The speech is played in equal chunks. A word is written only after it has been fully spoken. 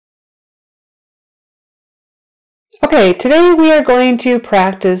Okay, today we are going to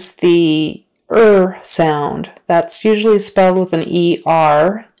practice the sound. That's usually spelled with an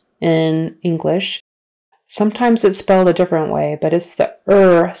ER in English. Sometimes it's spelled a different way, but it's the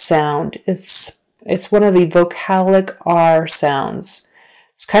sound. It's one of the vocalic R sounds.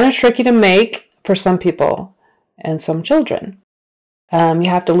 It's kind of tricky to make for some people and some children. You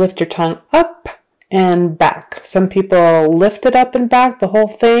have to lift your tongue up and back. Some people lift it up and back, the whole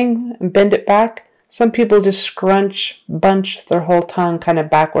thing, and bend it back. Some people just bunch their whole tongue kind of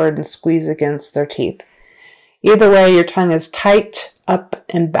backward and squeeze against their teeth. Either way, your tongue is tight up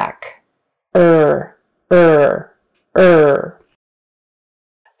and back. So,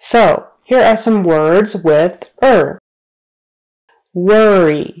 here are some words with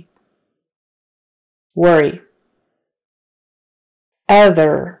Worry. Worry.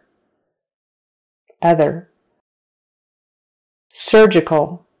 Other.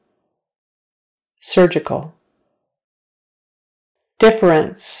 Surgical. Surgical.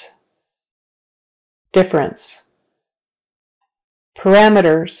 Difference.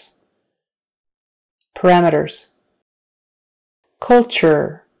 Parameters.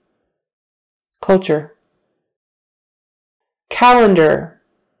 Culture. Calendar.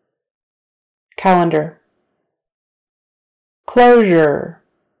 Closure.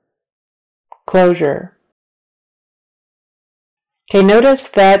 Okay, notice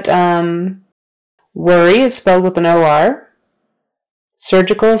that worry is spelled with an OR.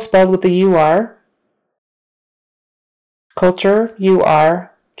 Surgical is spelled with a UR. Culture,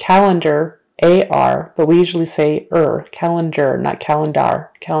 UR. Calendar, AR. But we usually say calendar, not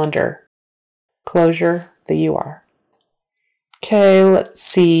calendar. Calendar. Closure, the UR. Okay, let's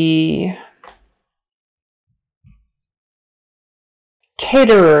see.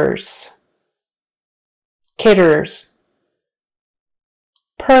 Caterers.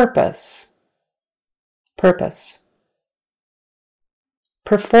 Purpose.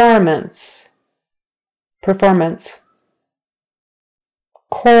 Performance.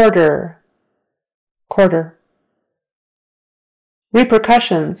 Quarter.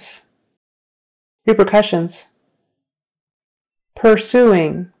 Repercussions.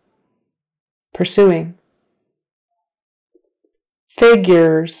 Pursuing.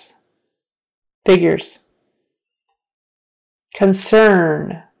 Figures.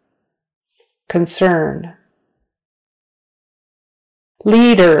 Concern.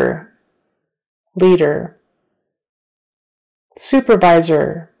 Leader.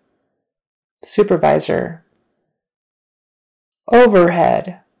 Supervisor.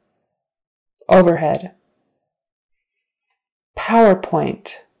 Overhead.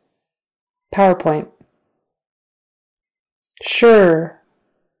 PowerPoint. Sure.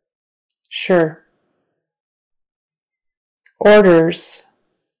 Orders.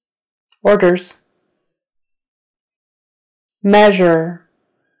 Measure.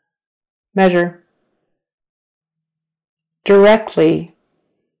 Directly.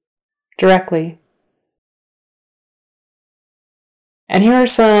 And here are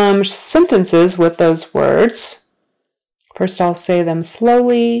some sentences with those words. First, I'll say them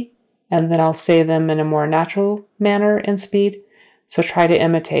slowly, and then I'll say them in a more natural manner and speed. So try to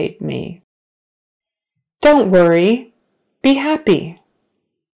imitate me. Don't worry, be happy.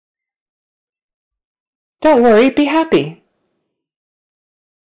 Don't worry, be happy.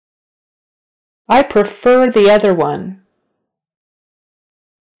 I prefer the other one.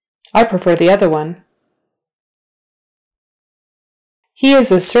 He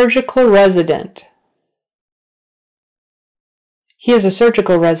is a surgical resident.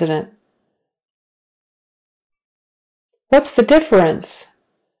 What's the difference?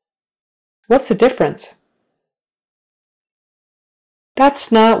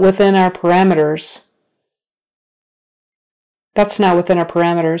 That's not within our parameters.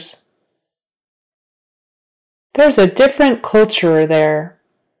 There's a different culture there.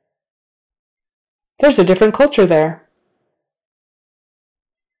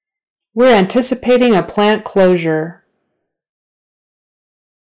 We're anticipating a plant closure.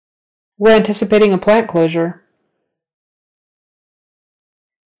 When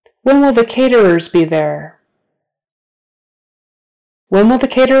will the caterers be there?